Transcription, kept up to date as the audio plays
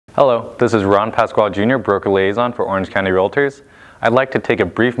Hello, this is Ron Pasquale Jr., Broker Liaison for Orange County Realtors. I'd like to take a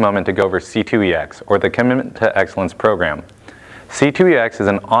brief moment to go over C2EX, or the Commitment to Excellence program. C2EX is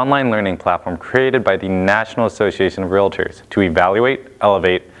an online learning platform created by the National Association of Realtors to evaluate,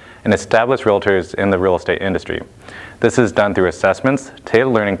 elevate, and establish realtors in the real estate industry. This is done through assessments,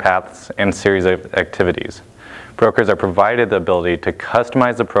 tailored learning paths, and series of activities. Brokers are provided the ability to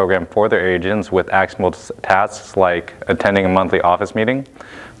customize the program for their agents with actionable tasks like attending a monthly office meeting,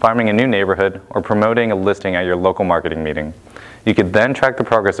 farming a new neighborhood, or promoting a listing at your local marketing meeting. You could then track the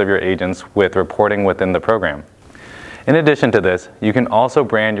progress of your agents with reporting within the program. In addition to this, you can also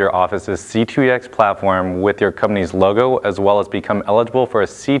brand your office's C2EX platform with your company's logo, as well as become eligible for a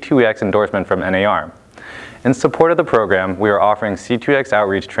C2EX endorsement from NAR. In support of the program, we are offering C2EX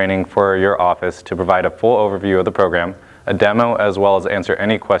outreach training for your office to provide a full overview of the program, a demo, as well as answer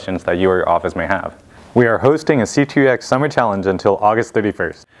any questions that you or your office may have. We are hosting a C2EX Summer Challenge until August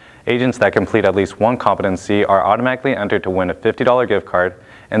 31st. Agents that complete at least one competency are automatically entered to win a $50 gift card,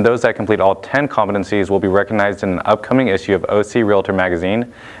 and those that complete all 10 competencies will be recognized in an upcoming issue of OC Realtor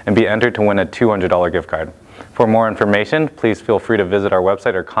magazine and be entered to win a $200 gift card. For more information, please feel free to visit our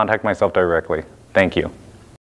website or contact myself directly. Thank you.